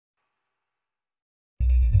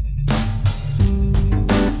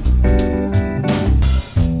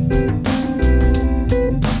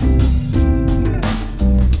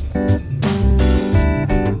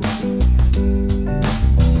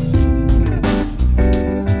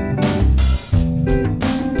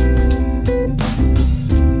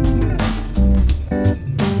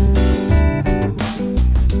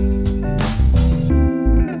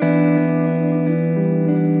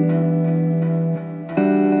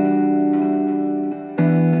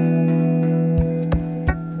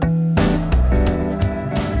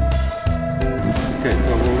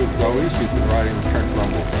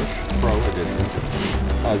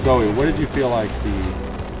Zoe, what did you feel like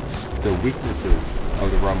the weaknesses of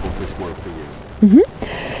the Rumblefish were for you?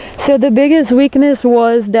 So the biggest weakness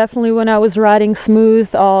was definitely when I was riding smooth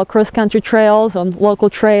cross-country trails on local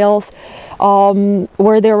trails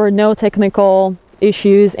where there were no technical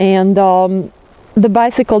issues, and the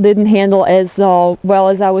bicycle didn't handle as well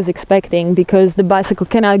as I was expecting, because the bicycle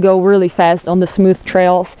cannot go really fast on the smooth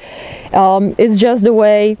trails. It's just the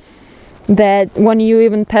way that when you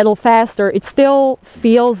even pedal faster, it still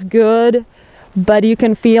feels good, but you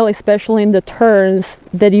can feel, especially in the turns,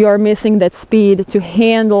 that you are missing that speed to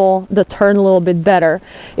handle the turn a little bit better.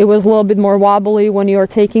 It was a little bit more wobbly when you are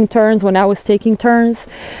taking turns, when I was taking turns,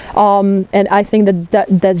 and I think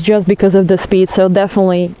that's just because of the speed. So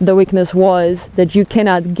definitely the weakness was that you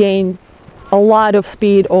cannot gain a lot of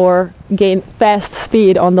speed or gain fast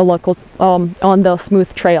speed on the local, on the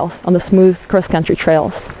smooth trails, on the smooth cross-country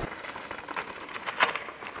trails.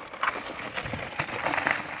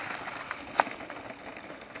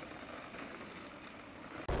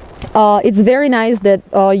 It's very nice that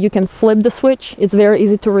you can flip the switch. It's very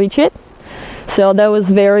easy to reach it, so that was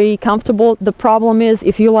very comfortable. The problem is,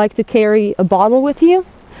 if you like to carry a bottle with you,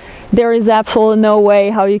 there is absolutely no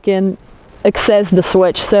way how you can access the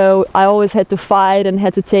switch. So I always had to fight and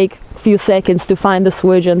had to take a few seconds to find the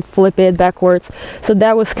switch and flip it backwards. So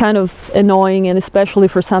that was kind of annoying, and especially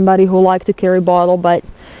for somebody who liked to carry a bottle. But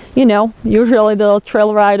you know, usually the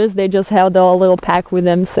trail riders, they just have the little pack with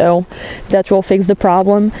them, so that will fix the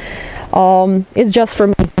problem. It's just for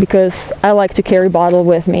me, because I like to carry a bottle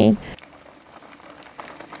with me.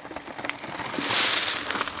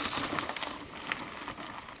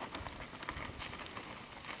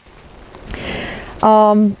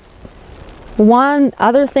 One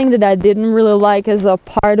other thing that I didn't really like as a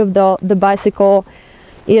part of the bicycle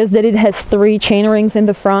is that it has 3 chain rings in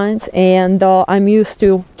the front, and I'm used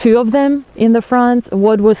to 2 of them in the front.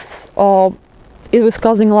 It was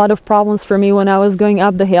causing a lot of problems for me when I was going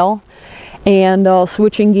up the hill and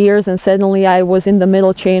switching gears, and suddenly I was in the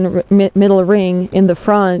middle ring in the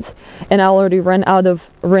front, and I already ran out of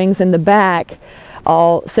rings in the back.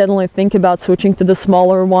 I'll suddenly think about switching to the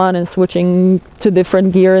smaller one and switching to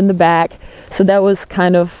different gear in the back. So that was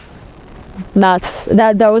kind of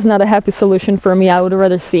that was not a happy solution for me. I would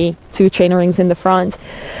rather see 2 chain rings in the front.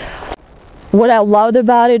 What I loved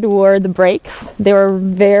about it were the brakes. They were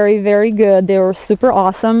very, very good. They were super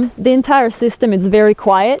awesome. The entire system is very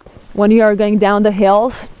quiet when you are going down the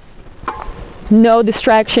hills. No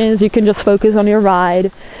distractions. You can just focus on your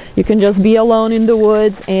ride. You can just be alone in the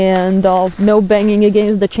woods, and no banging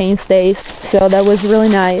against the chainstays. So that was really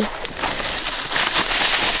nice.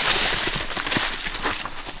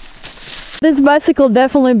 This bicycle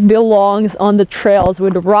definitely belongs on the trails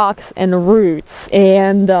with rocks and roots,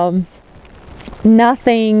 and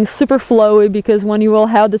nothing super flowy, because when you will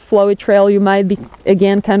have the flowy trail, you might be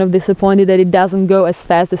again kind of disappointed that it doesn't go as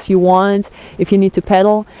fast as you want if you need to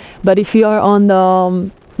pedal. But if you are on the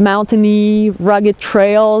mountainy, rugged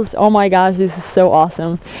trails, oh my gosh, this is so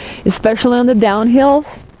awesome. Especially on the downhills,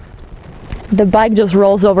 the bike just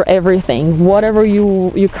rolls over everything. Whatever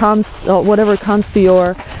whatever comes to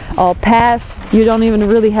your path, you don't even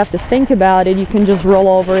really have to think about it. You can just roll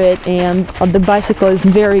over it, and the bicycle is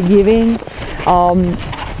very giving.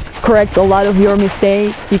 Corrects a lot of your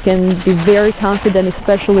mistakes. You can be very confident,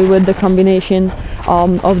 especially with the combination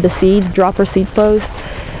of the seat, dropper seat post.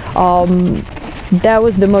 That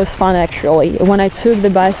was the most fun, actually, when I took the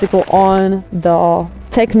bicycle on the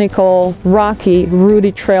technical, rocky,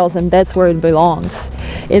 rooty trails, and that's where it belongs.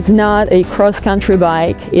 It's not a cross-country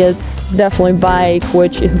bike. It's definitely a bike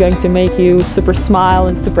which is going to make you super smile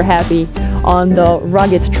and super happy on the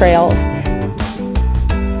rugged trails.